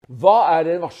Hva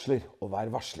er en varsler, og hva er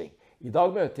varsling? I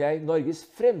dag møter jeg Norges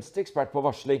fremste ekspert på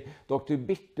varsling, dr.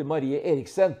 Birte Marie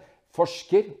Eriksen,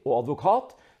 forsker og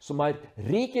advokat, som har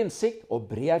rik innsikt og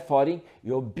bred erfaring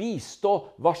i å bistå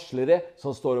varslere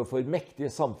som står overfor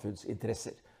mektige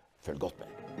samfunnsinteresser. Følg godt med.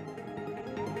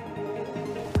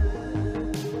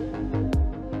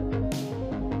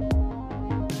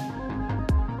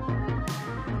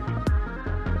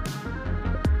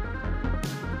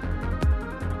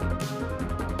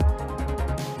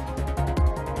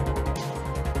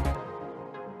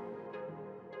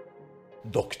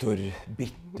 Doktor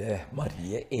Birte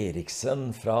Marie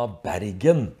Eriksen fra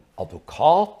Bergen,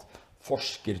 advokat,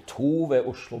 forsker 2 ved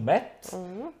Oslo Met.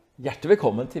 Hjertelig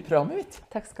velkommen til programmet mitt.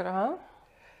 Takk skal du ha.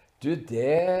 Du,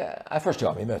 det er første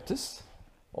gang vi møtes,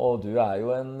 og du er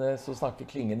jo en som snakker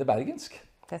klingende bergensk.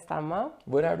 Det stemmer.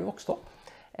 Hvor er du vokst opp?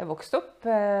 Jeg vokste opp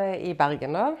i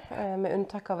Bergen da, med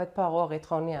unntak av et par år i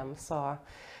Trondheim, så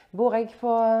bor jeg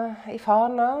i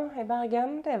Fana i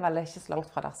Bergen. Det er vel ikke så langt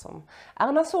fra der som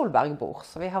Erna Solberg bor,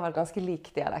 så vi har vel ganske lik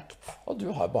dialekt. Og du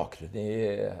har bakgrunn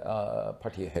i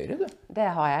partiet Høyre, du? Det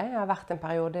har jeg. Jeg har vært en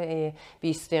periode i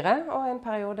bystyret og en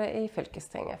periode i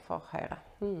fylkestinget for Høyre.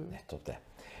 Nettopp det.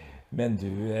 Men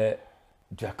du er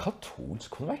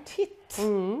katolsk konvertitt.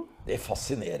 Det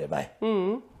fascinerer meg.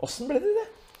 Hvordan ble det det?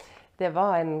 Det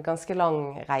var en ganske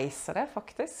lang reise det,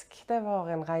 faktisk. Det var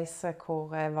en reise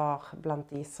hvor jeg var blant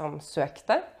de som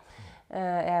søkte.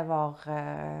 Jeg var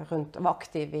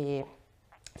aktiv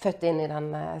født inn i den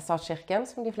statskirken,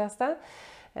 som de fleste,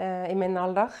 i min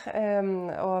alder.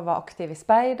 Og var aktiv i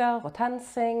speider og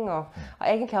tensing, og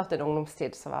har egentlig hatt en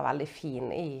ungdomstid som var veldig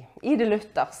fin i det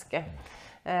lutherske.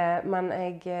 Men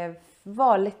jeg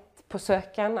var litt på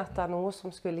søken etter noe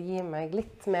som skulle gi meg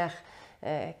litt mer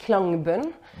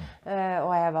klangbunn,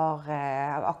 og jeg var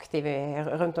aktiv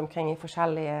rundt omkring i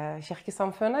forskjellige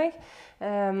kirkesamfunn.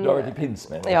 Du har vært i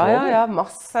pinsemenigheten? Ja,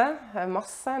 masse.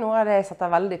 Noe av det jeg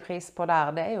setter veldig pris på der,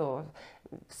 det er jo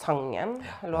sangen,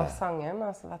 lovsangen.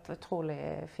 Altså, det har vært utrolig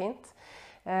fint.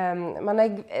 Men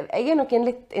jeg er nok en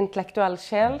litt intellektuell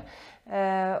sjel,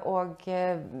 og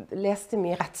leste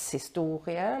mye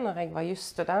rettshistorie når jeg var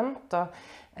jusstudent, og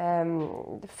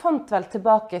fant vel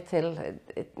tilbake til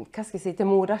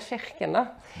moderkirken da.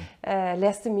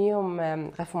 Leste mye om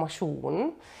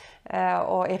reformasjonen,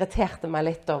 og irriterte meg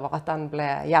litt over at den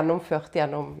ble gjennomført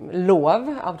gjennom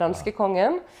lov av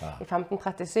danskekongen i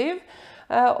 1537.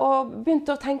 Og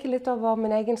begynte å tenke litt over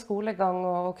min egen skolegang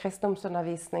og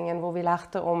kristendomsundervisningen, hvor vi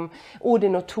lærte om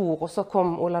Odin og Thor, og så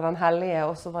kom Olav den Hellige,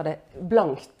 og så var det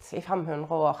blankt i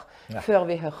 500 år før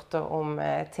vi hørte om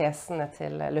tesene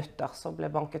til Luther, som ble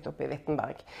banket opp i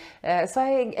Wittenberg. Så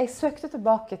jeg søkte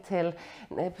tilbake til,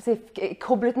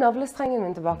 koblet navlestrengen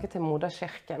min tilbake til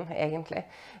moderkirken, egentlig.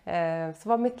 Så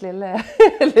var mitt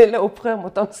lille opprør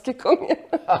mot danskekongen.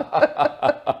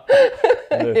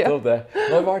 Nettopp det.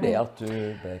 Når var det at du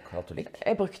ble katolikk?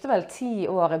 Jeg brukte vel 10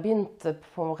 år. Jeg begynte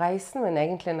på reisen min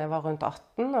egentlig når jeg var rundt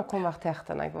 18, og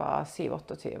konverterte når jeg var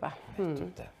 27-28.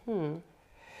 Nettopp det.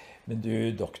 Men du,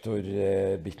 doktor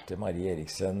Birte Marie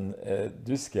Eriksen,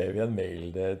 du skrev en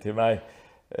mail til meg.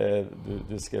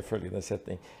 Du skrev følgende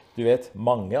setning. Du vet,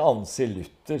 mange anser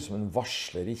Luther som en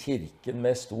varsler i kirken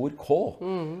med stor K.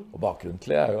 Og bakgrunnen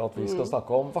til det er jo at vi skal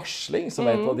snakke om varsling, som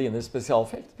er et av dine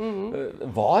spesialfelt.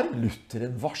 Var Luther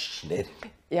en varsler?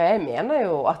 Ja, jeg mener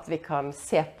jo at vi kan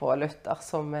se på Luther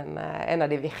som en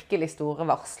av de virkelig store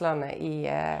varslerne i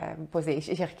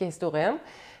kirkehistorien.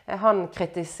 Han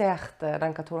kritiserte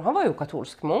han var jo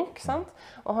katolsk munk, sant?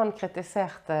 Og han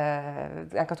kritiserte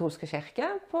den katolske kirke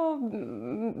på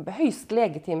høyst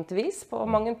legitimt vis på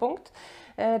mange punkt.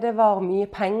 Det var mye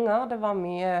penger, det var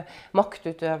mye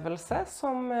maktutøvelse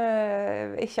som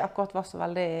ikke akkurat var så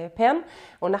veldig pen,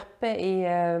 og neppe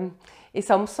i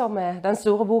samsvar med den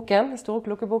store boken, den store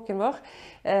klokkeboken vår.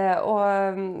 Og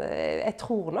jeg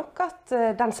tror nok at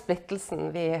den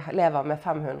splittelsen vi lever med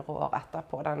 500 år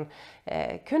etterpå, den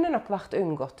kunne nok vært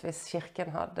unngått hvis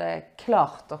kirken hadde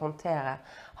klart å håndtere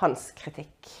hans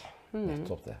kritikk.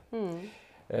 Nettopp det.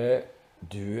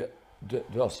 Du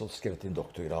har også skrevet din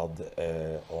doktorgrad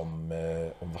om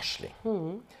varsling.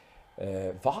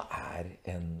 Hva er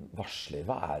en varsler?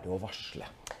 Hva er det å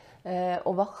varsle?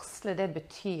 Å varsle, det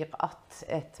betyr at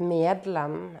et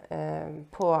medlem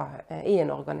i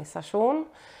en organisasjon,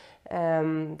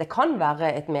 det kan være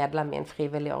et medlem i en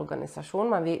frivillig organisasjon,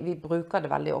 men vi bruker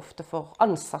det veldig ofte for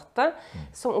ansatte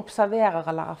som observerer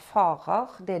eller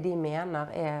erfarer det de mener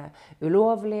er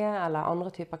ulovlige eller andre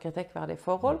typer kritikkverdige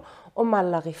forhold, og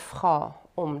melder ifra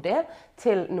om det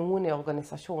til noen i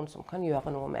organisasjonen som kan gjøre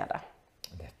noe med det.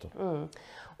 Nettopp.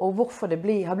 Og hvorfor det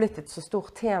har blitt et så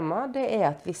stort tema, det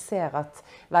at vi ser at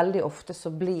veldig ofte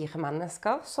så blir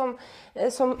mennesker som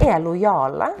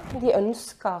lojale, de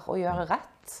ønsker å gjøre rett,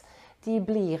 de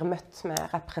blir møtt med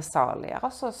represalier,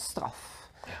 altså straff,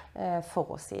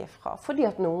 for å si ifra. Fordi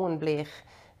at noen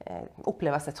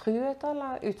opplever seg truet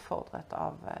eller utfordret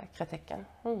av kritikken.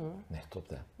 Nettopp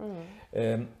det.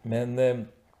 Men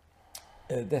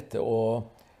dette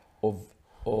å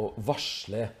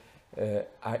varsle,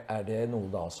 er det noe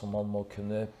da som man må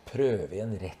kunne prøve i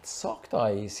en rettssak da,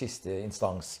 i siste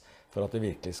instans, for at det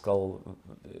virkelig skal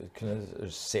kunne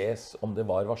ses om det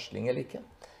var varsling eller ikke?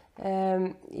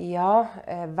 Ja,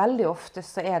 veldig ofte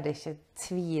så det ikke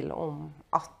tvil om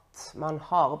at man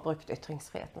har brukt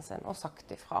ytringsfriheten sin og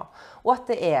sagt ifra. Og at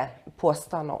det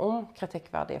påstander om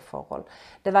kritikkverdige forhold.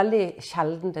 Det veldig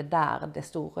sjelden det der det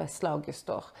store slaget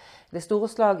står. Det store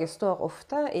slaget står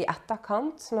ofte i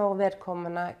etterkant, når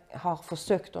vedkommende har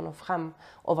forsøkt å nå frem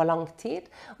over lang tid,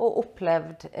 og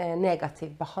opplevd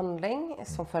negativ behandling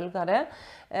som følge av det,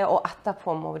 og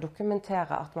etterpå må vi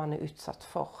dokumentere at man utsatt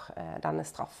for denne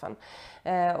straffen.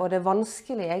 Og det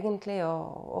vanskelig egentlig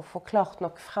å få klart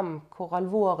nok frem hvor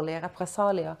alvorlige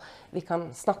represalier vi kan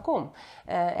snakke om.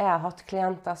 Jeg har hatt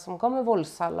klienter som går med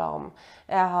voldsalarm.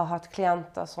 Jeg har hatt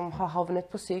klienter som har havnet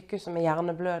på sykehuset med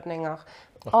hjerneblødninger,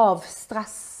 av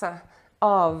stresset,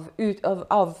 av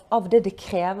det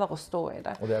krever å stå i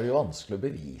det. Og det jo vanskelig å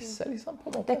bevise, liksom, på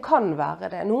en måte. Det kan være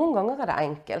det. Noen ganger det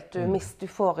enkelt. Du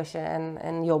får ikke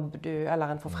en jobb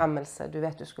eller en forfremmelse du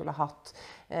vet du skulle hatt.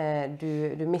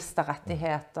 Du mister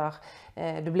rettigheter,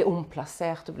 du blir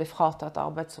omplassert, du blir fratatt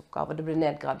arbeidsoppgaver, du blir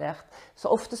nedgradert. Så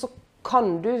ofte så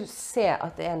kan du se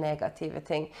at det negative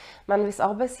ting. Men hvis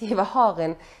arbeidsgiver har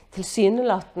en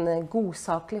tilsynelatende god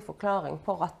saklig forklaring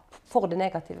for det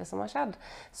negative som har skjedd,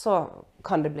 så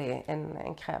kan det bli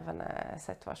en krevende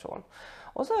situasjon.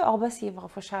 Og så arbeidsgivere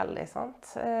forskjellig, sant?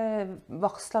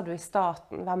 Varsler du i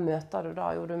staten, hvem møter du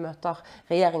da? Jo, du møter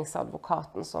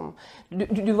regjeringsadvokaten som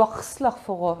du varsler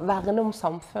for å verne om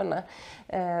samfunnet.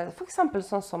 For eksempel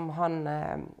sånn som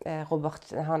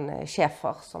Robert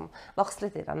Schäfer, som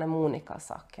varslet i denne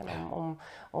Monica-saken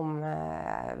om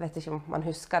vet ikke om man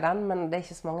husker den, men det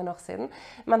ikke så mange år siden.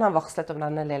 Men han varslet om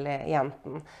denne lille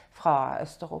jenten fra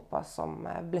Østeuropa som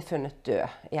ble funnet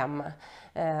død hjemme.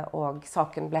 Og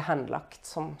saken ble henlagt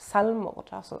som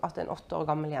selvmord, altså at en 8 år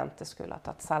gammel jente skulle ha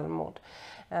tatt selvmord.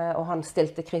 Og han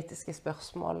stilte kritiske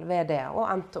spørsmål ved det, og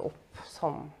endte opp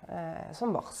som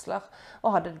varsler.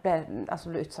 Og ble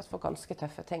utsatt for ganske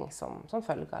tøffe ting som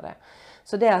følge av det.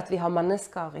 Så det at vi har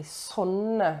mennesker i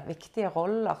sånne viktige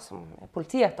roller som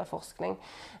politietterforskning,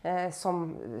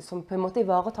 som på en måte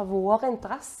ivaretar våre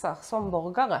interesser som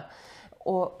borgere,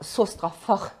 og så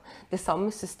straffer det samme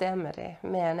systemet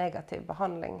med negativ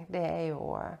behandling, det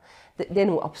det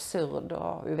noe absurd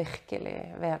og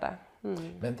uvirkelig ved det.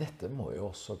 Men dette må jo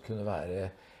også kunne være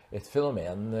et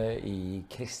fenomen i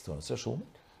kristne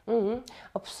organisasjoner?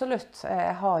 Absolutt.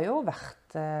 Jeg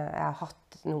har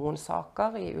hatt noen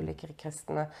saker i ulike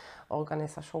kristne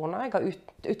organisasjoner. Jeg har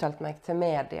uttalt meg til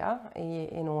media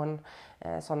i noen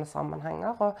sånne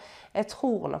sammenhenger. Og jeg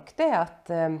tror nok det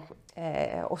at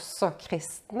også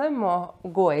kristne må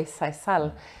gå i seg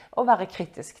selv og være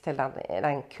kritisk til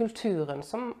den kulturen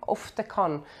som ofte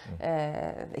kan,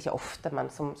 ikke ofte,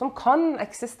 men som kan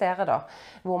eksistere da,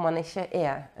 hvor man ikke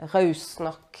raus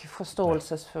nok,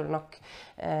 forståelsesfull nok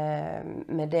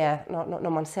med det,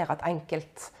 når man ser at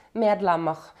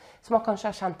enkeltmedlemmer, som man kanskje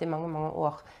har kjent i mange, mange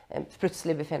år,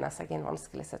 plutselig befinner seg i en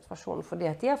vanskelig situasjon,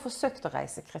 fordi at de har forsøkt å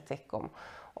reise kritikk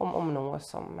om noe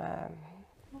som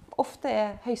ofte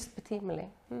høyst betimelig.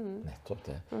 Nettopp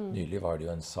det. Nylig var det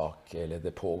jo en sak, eller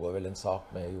det pågår vel en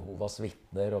sak med Jehovas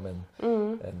vitner om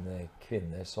en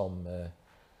kvinne som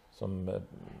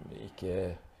ikke,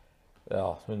 ja,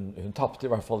 hun tappte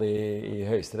i hvert fall i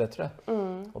Høyesterett, tror jeg.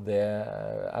 Og det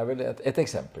vel et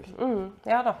eksempel.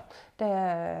 Ja da, det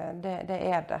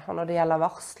det. Og når det gjelder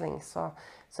varsling, så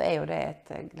jo det et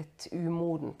litt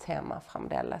umodent tema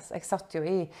fremdeles. Jeg satt jo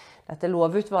i dette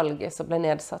lovutvalget som ble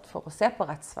nedsatt for å se på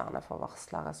rettsvernet for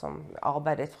varslere, som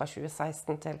arbeidet fra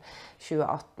 2016 til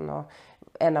 2018. Og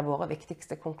en av våre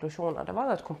viktigste konklusjoner det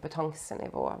var at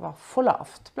kompetansenivået var for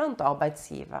lavt blant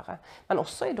arbeidsgivere, men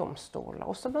også i domstoler,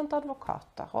 også blant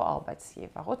advokater og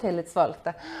arbeidsgivere og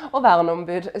tillitsvalgte og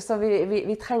verneombud. Så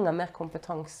vi trenger mer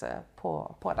kompetanse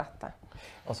på dette.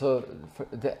 Altså,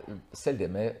 selv det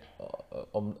med,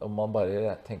 om man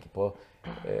bare tenker på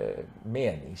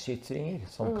meningsytringer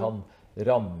som kan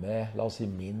ramme, la oss si,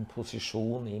 min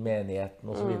posisjon i menigheten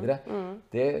og så videre,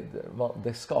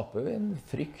 det skaper jo en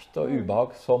frykt og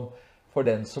ubehag som for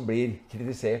den som blir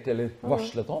kritisert eller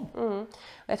varslet om.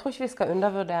 Jeg tror ikke vi skal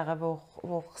undervurdere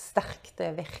hvor sterkt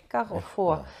det virker å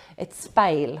få et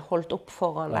speil holdt opp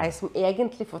foran deg, som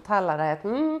egentlig forteller deg at du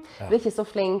er ikke så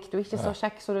flink, du er ikke så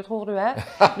kjekk som du tror du er,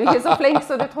 du er ikke så flink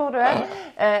som du tror du er.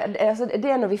 Det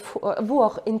er når vi får,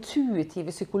 vår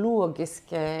intuitive,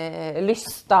 psykologiske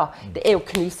lyst da, det er å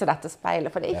knuse dette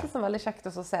speilet, for det er ikke så veldig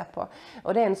kjekt å se på. Og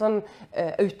det er en sånn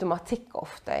automatikk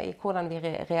ofte i hvordan vi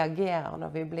reagerer når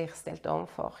vi blir stilt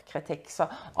overfor kritikk. Så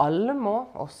alle må,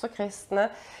 også kristne,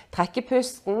 trekke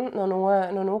pusten når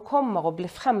noe kommer og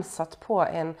blir fremsatt på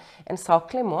en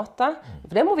saklig måte.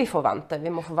 For det må vi forvente.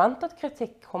 Vi må forvente at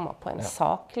kritikk kommer på en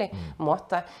saklig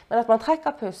måte. Men at man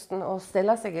trekker pusten og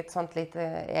stiller seg et sånt lite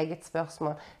eget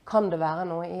spørsmål. Kan det være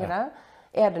noe i det?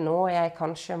 Er det noe jeg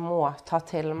kanskje må ta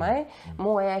til meg?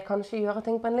 Må jeg kanskje gjøre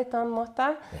ting på en litt annen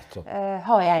måte?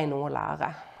 Har jeg noe å lære?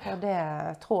 Og det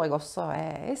tror jeg også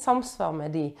er i samsvar med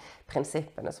de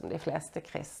prinsippene som de fleste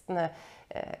kristne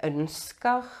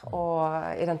ønsker å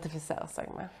identifisere seg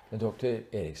med. Men doktor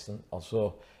Eriksen,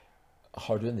 altså,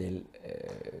 har du en del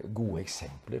gode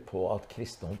eksempler på at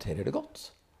kristne håndterer det godt?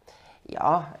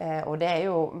 Ja, og det er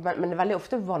jo, men det er veldig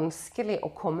ofte vanskelig å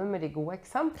komme med de gode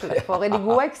eksemplene, for i de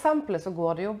gode eksemplene så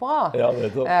går det jo bra. Ja,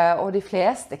 og de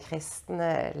fleste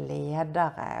kristne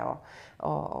ledere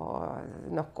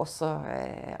og nok også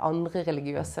andre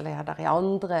religiøse ledere i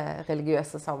andre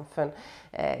religiøse samfunn,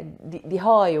 de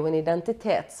har jo en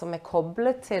identitet som er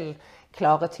koblet til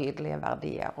klare, tydelige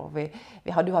verdier. Og vi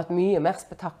hadde jo hatt mye mer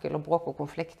spetakkel og bråk og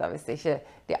konflikter hvis ikke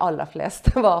de aller fleste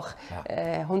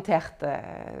håndterte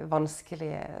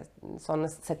vanskelige sånne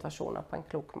situasjoner på en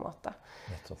klok måte.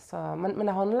 Så, men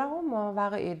det handler om å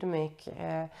være ydmyk.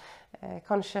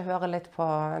 Kanskje høre litt på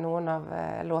noen av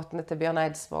låtene til Bjørn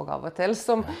Eidsvåg av og til,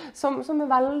 som er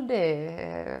veldig...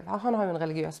 Han har jo en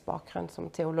religiøs bakgrunn som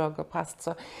teolog og prest,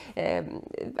 så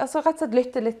altså rett og slett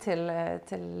lytte litt til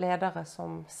ledere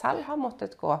som selv har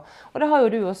måttet gå. Og det har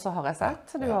jo du også, har jeg sett.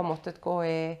 Du har måttet gå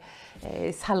i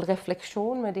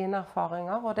selvrefleksjon med dine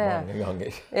erfaringer. Og det, mange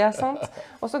ganger. Ja, sant?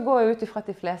 Og så går jeg ut ifra at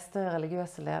de fleste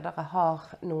religiøse ledere har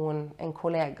en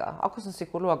kollega, akkurat som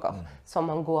psykologer, som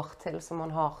man går til, som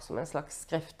man har som en slags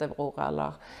skriftebror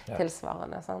eller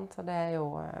tilsvarende. Sant? Så det er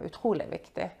jo utrolig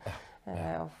viktig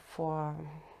å få,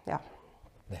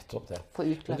 nettopp det. Få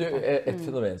utløp. Et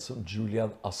fenomen som Julian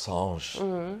Assange,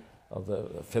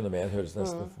 fenomen høres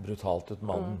nesten brutalt ut,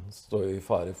 mannen står jo i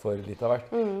fare for litt av hvert,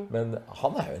 men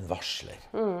han er jo en varsler.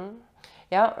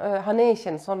 Ja, han er ikke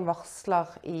en sånn varsler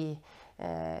i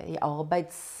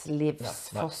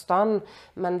arbeidslivsforstand,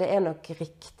 men det er nok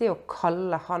riktig å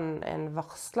kalle han en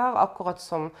varsler, akkurat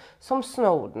som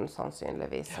Snowden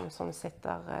sannsynligvis, som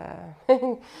sitter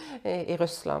i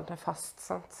Russland fast.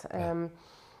 Sant?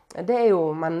 Det er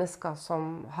jo mennesker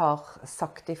som har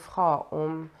sagt ifra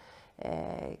om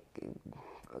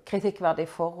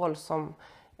kritikkverdige forhold som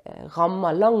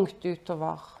rammer langt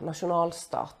utover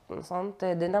nasjonalstaten. Sant?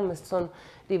 Det er nærmest sånn,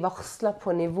 de varsler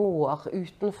på nivåer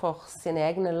utenfor sine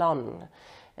egne land,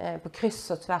 på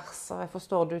kryss og tvers. Og jeg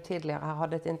forstår du tidligere her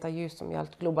hadde et intervju som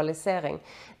gjaldt globalisering.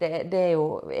 Det er jo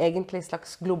egentlig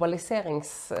slags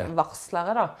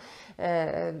globaliseringsvarslere da,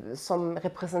 som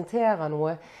representerer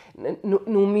noe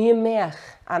mye mer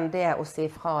enn det å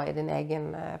si fra på din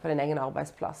egen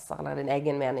arbeidsplass eller din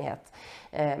egen menighet.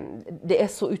 Det er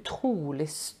så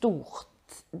utrolig stort,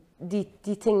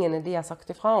 de tingene de har sagt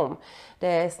ifra om. Det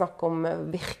er snakk om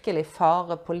virkelig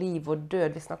fare på liv og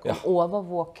død. Vi snakker om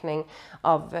overvåkning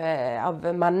av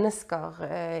mennesker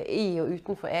i og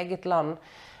utenfor eget land.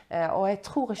 Og jeg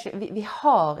tror ikke, vi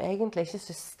har egentlig ikke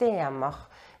systemer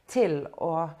til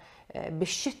å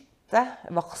beskytte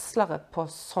varslere på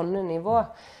sånne nivå.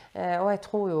 Og jeg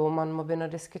tror jo man må begynne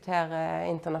å diskutere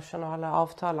internasjonale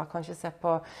avtaler, kanskje se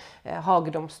på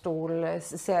Haag-domstol.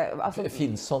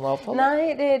 Finnes sånne avtaler?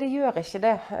 Nei, det gjør ikke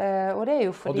det. Og det er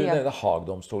jo fordi... Og du mener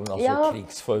Haag-domstolen, altså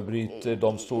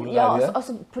krigsforbryterdomstolen? Ja,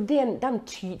 altså på det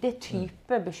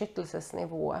type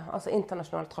beskyttelsesnivået, altså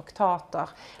internasjonale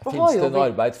traktater. Finnes det noe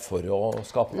arbeid for å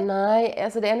skape det? Nei,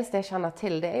 altså det eneste jeg kjenner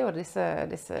til, det er jo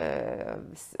disse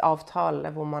avtalene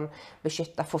hvor man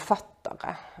beskytter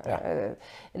forfattere.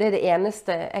 Det er det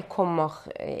eneste jeg kommer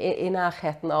i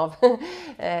nærheten av.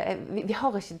 Vi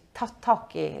har ikke tatt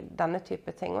tak i denne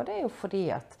type ting, og det er jo fordi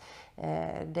at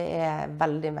det er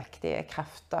veldig mektige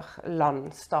krefter, land,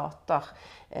 stater,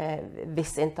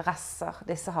 visse interesser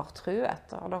disse har truet,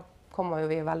 og da kommer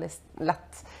jo vi veldig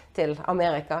lett til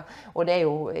Amerika. Og det er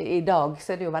jo, i dag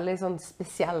så er det jo veldig sånn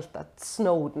spesielt at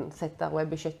Snowden sitter og er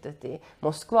beskyttet i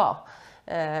Moskva.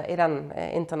 i den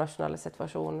internasjonale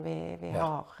situasjonen vi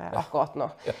har akkurat nå.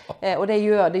 Og det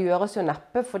gjøres jo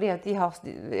neppe fordi at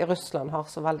Russland har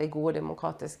så veldig gode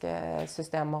demokratiske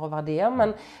systemer og verdier,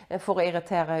 men for å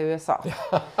irritere USA.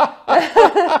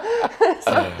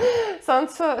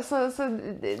 Så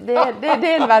det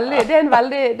er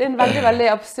en veldig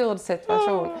absurd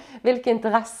situasjon. Hvilke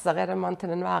interesser er det man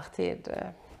til enhver tid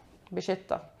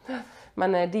beskytter?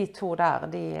 Men de to der,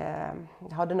 de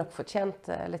hadde nok fortjent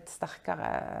litt sterkere,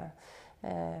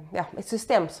 et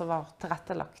system som var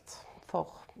tilrettelagt for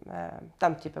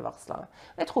den type varslere.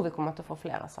 Jeg tror vi kommer til å få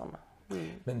flere sånne.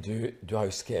 Men du har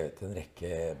jo skrevet en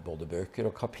rekke både bøker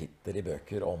og kapitler i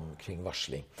bøker omkring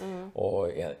varsling.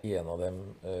 Og en av dem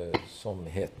som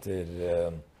heter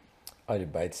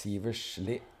arbeidsgivers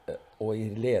og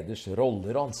leders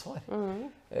roller og ansvar.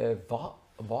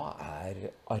 Hva er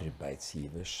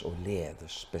arbeidsgivers og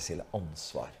leders spesielle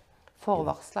ansvar? For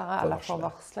varslere eller for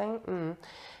varsling?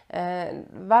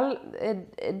 Vel,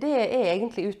 det er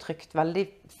egentlig uttrykt veldig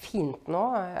fint nå.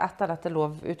 Etter dette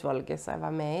lovutvalget som jeg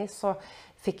var med i, så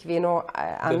fikk vi nå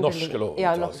endelig... Det norske lovutvalget.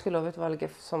 Ja, norske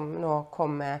lovutvalget som nå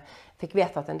fikk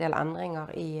vedtatt en del endringer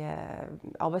i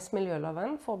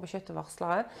arbeidsmiljøloven for å beskytte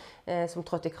varslere, som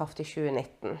trådte i kraft i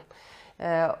 2019.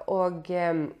 Og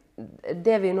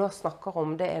det vi nå snakker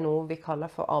om, det er noe vi kaller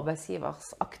for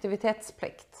arbeidsgivers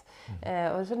aktivitetsplikt.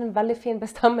 Og så er det en veldig fin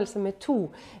bestemmelse med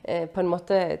på en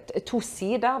måte to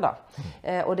sider da.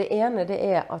 Og det ene det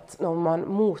er at når man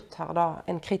mottar da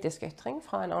en kritisk ytring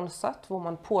fra en ansatt, hvor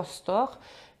man påstår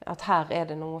at her er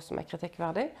det noe som er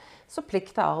kritikkverdig, så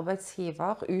plikter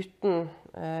arbeidsgiver uten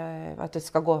at det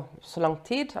skal gå så lang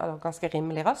tid, eller ganske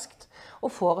rimelig raskt,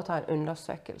 å foreta en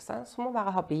undersøkelse som må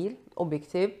være habil,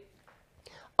 objektiv,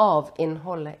 av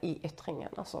innholdet i ytringen,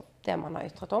 altså det man har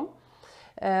ytret om.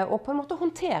 Og på en måte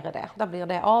håndtere det. Da blir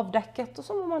det avdekket, og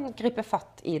så må man gripe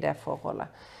fatt i det forholdet.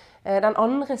 Den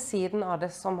andre siden av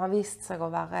det som har vist seg å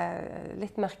være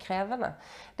litt mer krevende,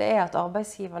 det er at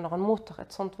arbeidsgiver, når han mottar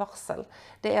et sånt varsel,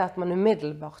 det er at man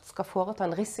umiddelbart skal foreta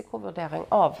en risikovurdering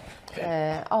av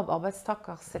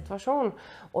arbeidstakers situasjon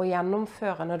og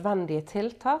gjennomføre nødvendige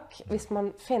tiltak hvis man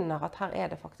finner at her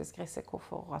er det faktisk risiko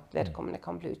for at vedkommende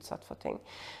kan bli utsatt for ting.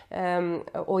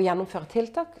 Og gjennomføre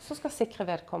tiltak som skal sikre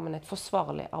vedkommende et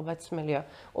forsvarlig arbeidsmiljø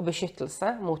og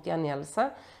beskyttelse mot gjengjeldelse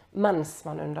mens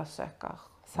man undersøker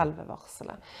selve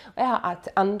varselet. Og jeg har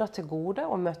enda til gode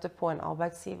å møte på en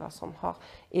arbeidsgiver som har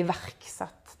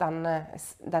iverksatt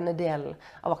denne delen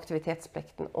av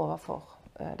aktivitetsplikten overfor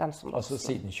den som... Altså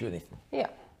siden 2019? Ja.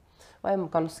 Og det er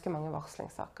ganske mange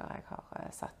varslingssaker jeg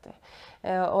har sett i.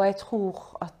 Og jeg tror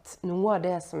at noe av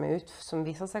det som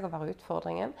viser seg å være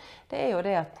utfordringen, det er jo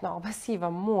det at når arbeidsgiver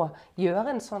må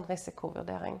gjøre en sånn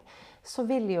risikovurdering, så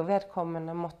vil jo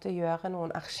vedkommende måtte gjøre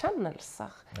noen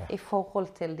erkjennelser i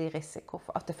forhold til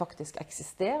at det faktisk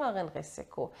eksisterer en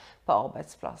risiko på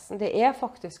arbeidsplassen. Det er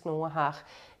faktisk noe her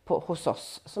hos oss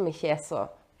som ikke er så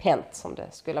pent som det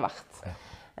skulle vært.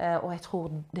 Og jeg tror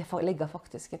det ligger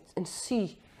faktisk en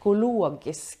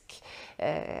psykologisk,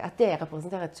 at det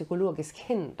representerer et psykologisk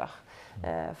hinder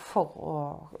for å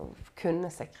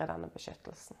kunne sikre denne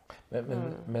beskyttelsen.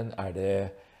 Men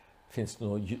finnes det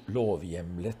noe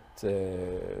lovhjemlet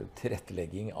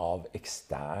tilrettelegging av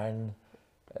ekstern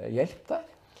hjelp der?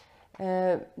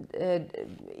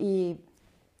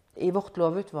 I vårt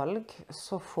lovutvalg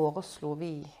så foreslo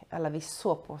vi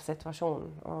så på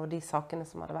situasjonen og de sakene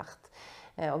som hadde vært.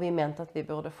 Og vi mente at vi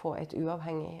burde få et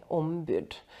uavhengig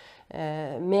ombud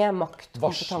med makt,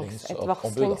 kompetanse, et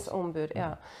varslingsombud,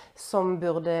 som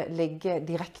burde ligge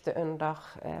direkte under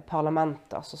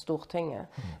parlamentet, altså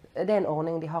Stortinget. Det er en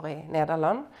ordning de har i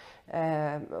Nederland,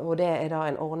 og det er da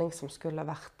en ordning som skulle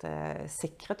vært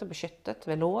sikret og beskyttet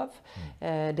ved lov,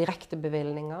 direkte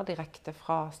bevilgninger, direkte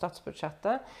fra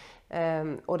statsbudsjettet.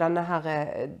 Og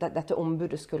dette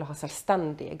ombudet skulle ha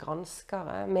selvstendige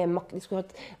granskere med makt. De skulle ha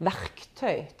et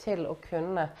verktøy til å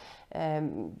kunne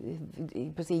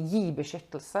gi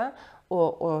beskyttelse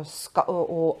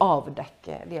og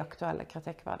avdekke de aktuelle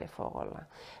kritikkverdige forholdene.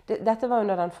 Dette var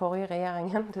under den forrige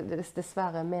regjeringen,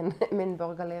 dessverre min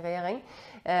borgerlige regjering,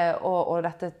 og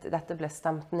dette ble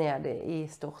stemt ned i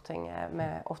Stortinget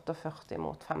med 48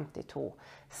 mot 52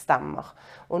 stemmer.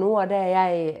 Og noe av det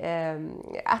jeg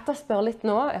etterspør litt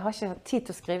nå, jeg har ikke tid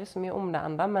til å skrive så mye om det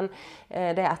enda, men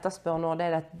det jeg etterspør nå,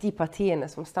 det er at de partiene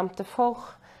som stemte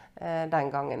for den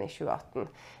gangen i 2018,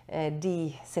 de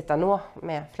sitter nå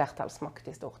med flertallsmakt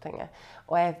i Stortinget.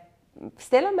 Og jeg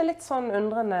stiller meg litt sånn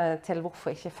undrende til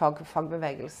hvorfor ikke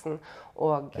fagbevegelsen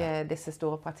og disse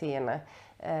store partiene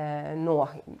nå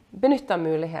benytter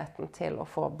muligheten til å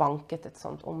få banket et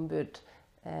sånt ombud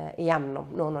igjennom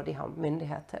nå når de har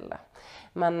myndighet til det.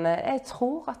 Men jeg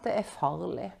tror at det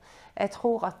farlig. Jeg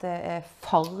tror at det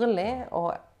farlig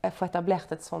å få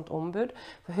etablert et sånt ombud.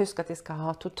 For husk at de skal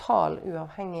ha total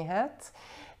uavhengighet.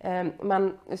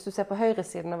 Men hvis du ser på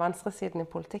høyresiden og venstresiden i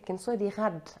politikken, så de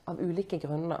redd av ulike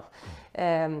grunner.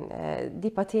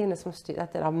 De partiene som styrer,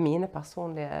 dette mine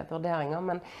personlige vurderinger,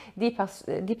 men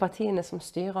de partiene som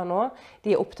styrer nå,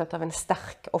 de opptatt av en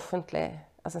sterk offentlig,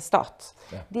 altså stat.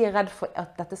 Ja. De redd for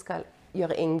at dette skal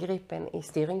gjøre inngripen i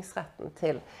styringsretten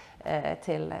til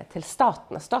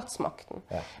staten, statsmakten.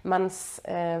 Ja. Mens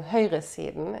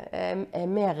høyresiden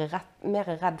mer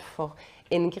redd for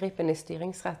inngripen i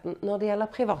styringsretten når det gjelder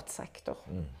privatsektor.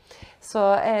 Så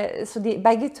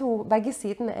begge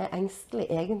sidene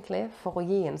engstelige egentlig for å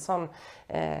gi en sånn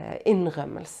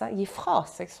innrømmelse, gi fra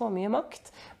seg så mye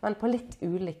makt, men på litt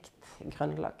ulikt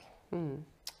grunnlag.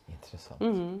 Interessant.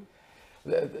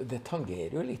 Det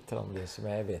tangerer jo litt det som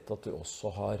jeg vet at du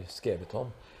også har skrevet om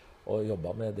og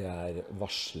jobbet med, det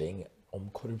varsling om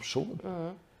korrupsjon.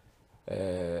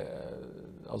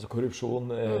 Altså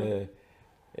korrupsjon,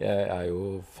 jeg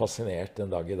jo fascinert den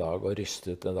dag i dag og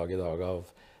rystet den dag i dag av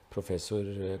professor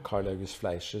Karl August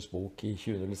Fleischers bok i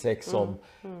 2006 om,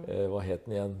 hva het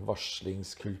den igjen,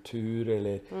 varslingskultur,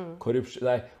 eller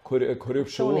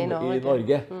korrupsjon i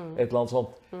Norge, et eller annet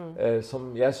sånt,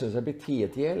 som jeg synes blitt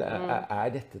tiet i hjel.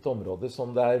 Dette et område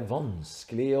som det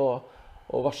vanskelig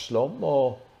å varsle om,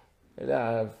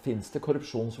 eller finnes det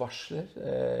korrupsjonsvarsler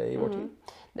i vår tid?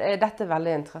 Dette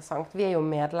veldig interessant. Vi jo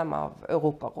medlem av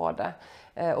Europarådet.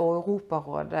 Og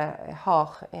Europarådet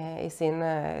har de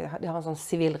har en sånn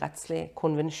sivilrettslig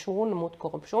konvensjon mot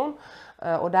korrupsjon.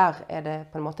 Og der det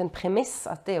på en måte en premiss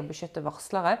at det å beskytte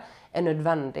varslere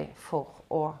nødvendig for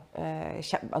å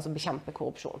bekjempe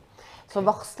korrupsjon. Så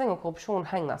varsling og korrupsjon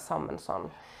henger sammen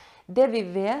sånn. Det vi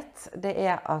vet, det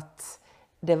at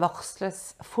det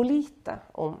varsles for lite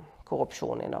om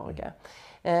korrupsjon i Norge.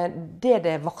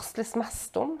 Det varsles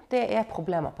mest om, det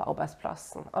problemer på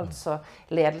arbeidsplassen. Altså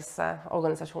ledelse,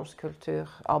 organisasjonskultur,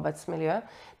 arbeidsmiljø.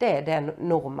 Det det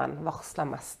nordmenn varsler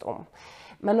mest om.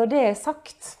 Men når det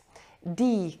sagt,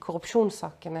 de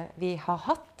korrupsjonssakene vi har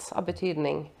hatt av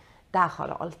betydning, der har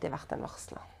det alltid vært en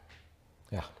varsler.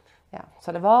 Ja. Ja,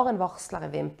 så det var en varsler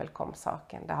i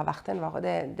VimpelCom-saken. Det har vært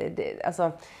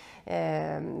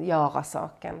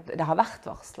Yara-saken. Det har vært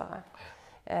varslere.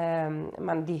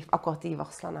 Men akkurat de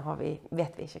varslerne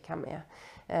vet vi ikke hvem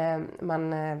men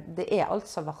det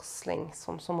altså varsling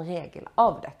som regel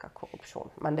avdekker korrupsjon,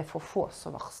 men det får få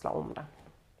så varsler om det.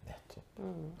 Nettopp.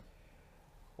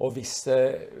 Og hvis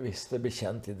det blir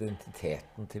kjent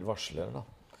identiteten til varsleren,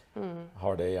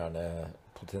 har det gjerne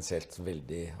potensielt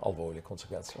veldig alvorlige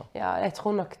konsekvenser? Ja, jeg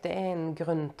tror nok det en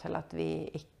grunn til at vi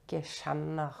ikke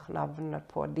kjenner navnet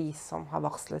på de som har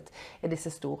varslet i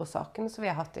disse store sakene som vi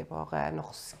har hatt i våre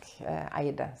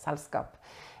norsk-eide selskap,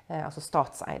 altså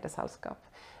statseide selskap.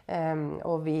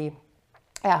 Og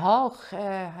jeg har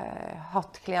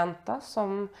hatt klienter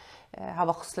som har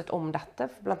varslet om dette,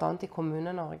 blant annet i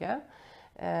Kommune-Norge,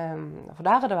 for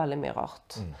der det veldig mye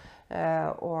rart.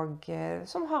 Og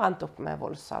som har endt opp med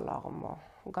voldsalarm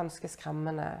og ganske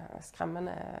skremmende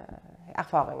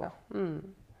erfaringer.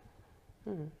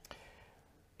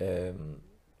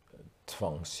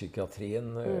 Tvangspsykiatrien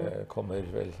kommer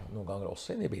vel noen ganger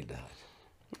også inn i bildet her?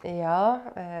 Ja,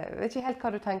 jeg vet ikke helt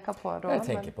hva du tenker på da. Jeg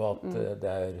tenker på at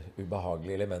det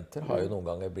ubehagelige elementer har jo noen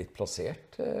ganger blitt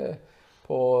plassert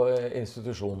på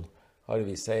institusjon, har det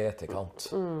vist seg i etterkant.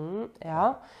 Ja,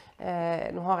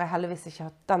 nå har jeg heldigvis ikke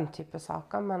hatt den type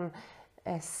saker, men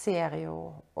jeg ser jo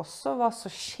også hva som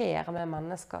skjer med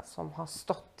mennesker som har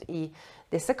stått i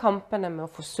disse kampene med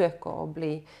å forsøke å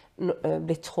bli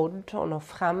trodd og nå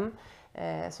frem,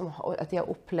 at de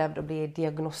har opplevd å bli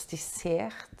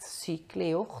diagnostisert,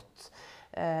 sykeliggjort.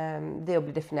 Det å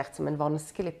bli definert som en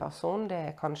vanskelig person,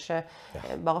 det kanskje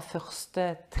bare første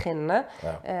trinnet.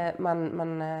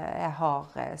 Men jeg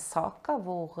har saker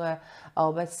hvor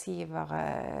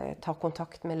arbeidsgivere tar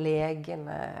kontakt med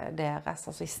legene deres,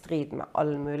 altså i strid med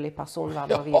all mulig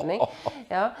personvernlovgivning.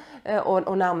 Ja,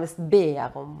 og nærmest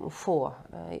ber om å få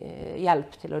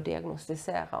hjelp til å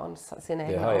diagnostisere sine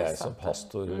egne ansatte. Det har jeg som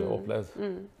pastor opplevd.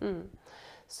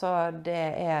 Så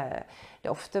det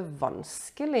ofte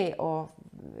vanskelig å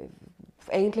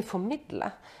egentlig formidle.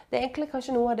 Det egentlig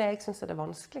kanskje noe av det jeg synes det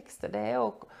vanskeligste. Det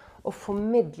å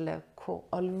formidle hvor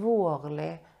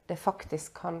alvorlig det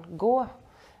faktisk kan gå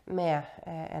med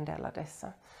en del av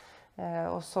disse.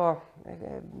 Og så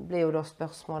blir jo da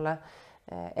spørsmålet,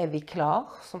 vi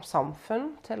klar som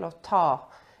samfunn til å ta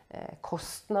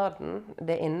kostnaden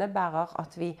det innebærer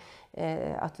at vi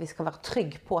skal være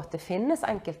trygg på at det finnes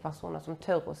enkeltpersoner som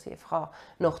tør å si fra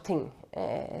når ting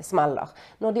smeller.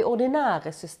 Når de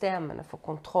ordinære systemene for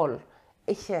kontroll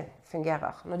ikke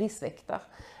fungerer, når de svikter,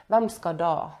 hvem skal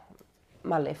da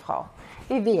melde ifra?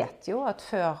 Vi vet jo at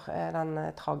før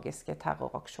den tragiske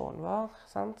terroraksjonen vår,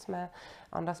 sant, med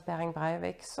Anders Behring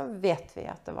Breivik, så vet vi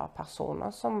at det var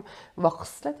personer som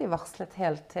varslet. De varslet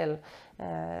helt til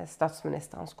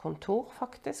statsministerens kontor,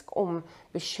 faktisk, om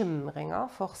bekymringer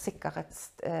for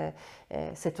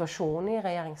sikkerhetssituasjonen i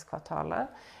regjeringskvartalet.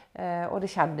 Og det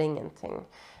skjedde ingenting.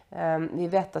 Vi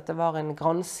vet at det var en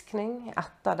granskning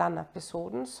etter den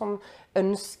episoden som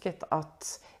ønsket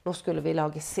at vi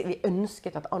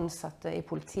ønsket at ansatte i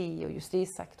politi- og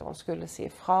justissektoren skulle si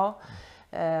fra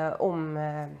om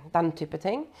den type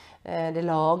ting. Det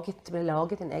ble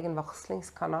laget en egen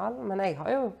varslingskanal, men jeg har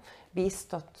jo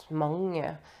bistått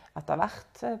mange etter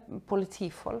hvert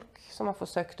politifolk som har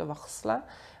forsøkt å varsle,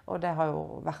 og det har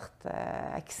jo vært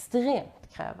ekstremt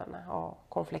krevende og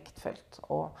konfliktfylt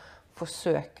å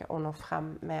forsøke å nå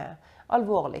frem med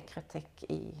alvorlig kritikk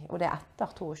og det etter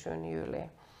 22.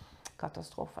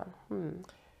 juli-katastrofen.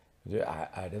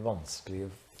 Er det vanskelig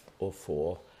å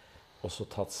få også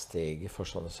tatt steget for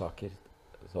sånne saker,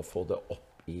 å få det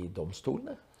opp i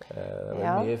domstolene? Det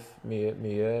er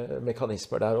mye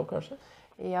mekanismer der også, kanskje?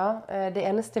 Ja, det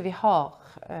eneste vi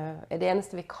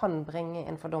kan bringe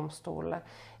inn for domstolene,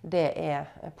 det er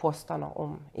påstander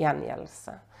om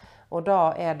gjengjeldelse. Og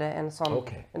da er det en sånn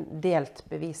delt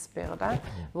bevisbyrde,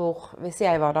 hvor hvis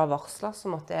jeg var da varsler, så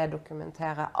måtte jeg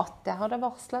dokumentere at jeg hadde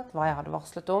varslet, hva jeg hadde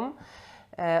varslet om,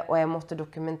 og jeg måtte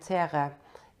dokumentere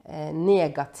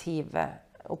negative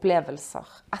opplevelser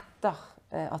etter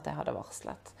at jeg hadde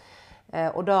varslet.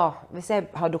 Og da, hvis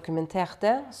jeg har dokumentert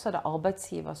det, så er det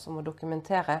arbeidsgiver som må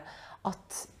dokumentere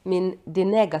at de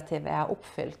negative jeg har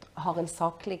oppfylt, har en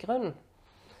saklig grunn.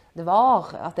 Det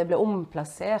var at jeg ble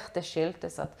omplassert, det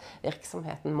skyldtes at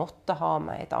virksomheten måtte ha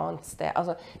meg et annet sted.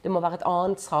 Altså, det må være et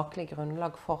annet saklig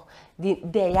grunnlag for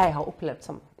det jeg har opplevd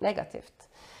som negativt.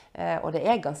 Og det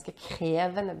er ganske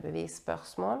krevende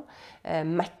bevisspørsmål.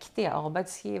 Mektige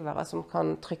arbeidsgivere som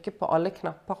kan trykke på alle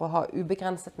knapper og ha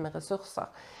ubegrenset med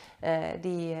ressurser.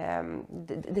 Det er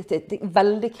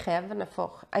veldig krevende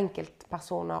for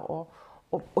enkeltpersoner å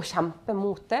kjempe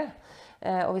mot det.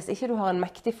 Og hvis ikke du har en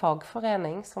mektig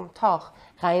fagforening som tar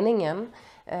regningen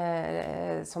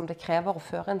som det krever å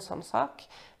føre en sånn sak,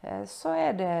 så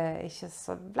er det ikke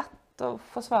så lett å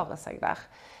forsvare seg der.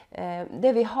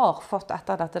 Det vi har fått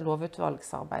etter dette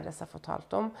lovutvalgsarbeidet som jeg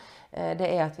fortalte om, det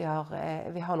er at vi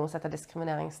har noe som heter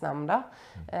diskrimineringsnemnda.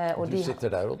 Du sitter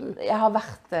der, og du? Jeg har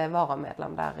vært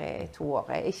varamedlem der i 2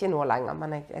 år. Ikke nå lenger, men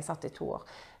jeg satt i 2 år.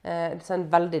 Det er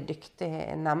en veldig dyktig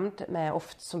nemnd,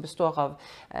 som består av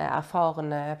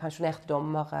erfarne, pensjonerte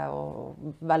dommere og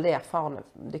veldig erfarne,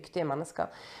 dyktige mennesker.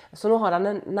 Så nå har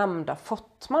denne nemnda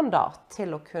fått mandat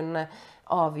til å kunne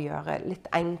avgjøre litt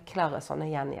enklere sånne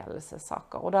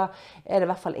gjengjeldelsessaker. Og da er det i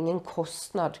hvert fall ingen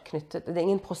kostnad knyttet, det er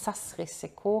ingen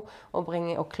prosessrisiko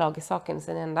å klage saken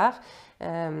sin inn der.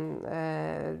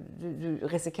 Du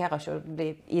risikerer ikke å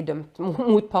bli idømt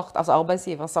motpart, altså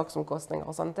arbeidsgivers saksomkostninger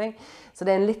og sånne ting. Så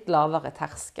det er en litt lavere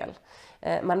terskel.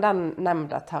 Men den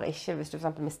nemnda tar ikke, hvis du for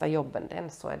eksempel mister jobben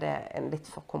din, så er det en litt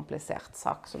for komplisert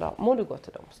sak. Så da må du gå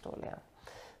til domstolen igjen.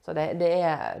 Så det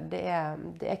er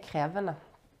krevende.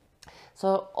 Så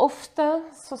ofte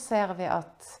så ser vi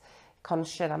at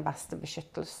kanskje den beste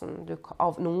beskyttelsen du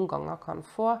noen ganger kan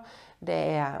få, det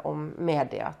er om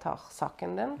media tar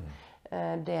saken din.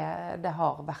 Det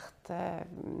har vært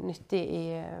nyttig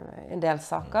i en del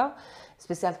saker,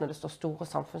 spesielt når det står store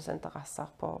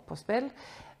samfunnsinteresser på spill.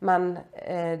 Men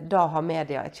da har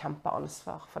media et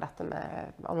kjempeansvar for dette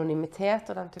med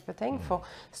anonymitet og den type ting. For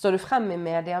står du frem i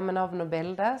media med navn og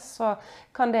bilde, så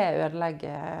kan det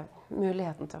ødelegge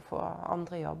muligheten til å få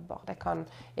andre jobber. Det kan,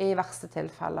 i verste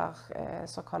tilfeller,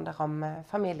 så kan det ramme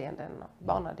familien din og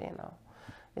barna dine,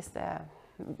 hvis det er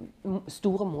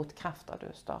store motkrefter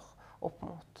du står opp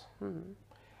mot.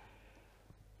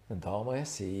 Men da må jeg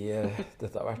si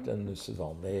dette har vært en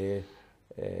usedvanlig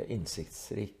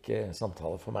innsiktsrik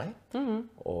samtale for meg.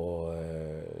 Og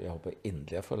jeg håper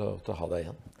inderlig jeg får lov til å ha deg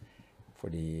igjen.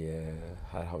 Fordi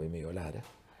her har vi mye å lære.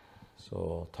 Så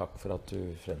takk for at du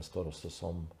fremstår også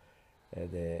som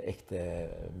det ekte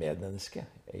medmennesket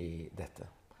i dette.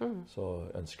 Så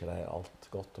ønsker deg alt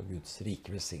godt og Guds rike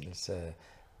velsignelse,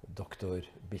 doktor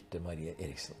Birte Marie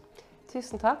Eriksen.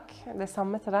 Tusen takk. Det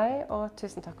samme til deg, og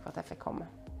tusen takk for at jeg fikk komme.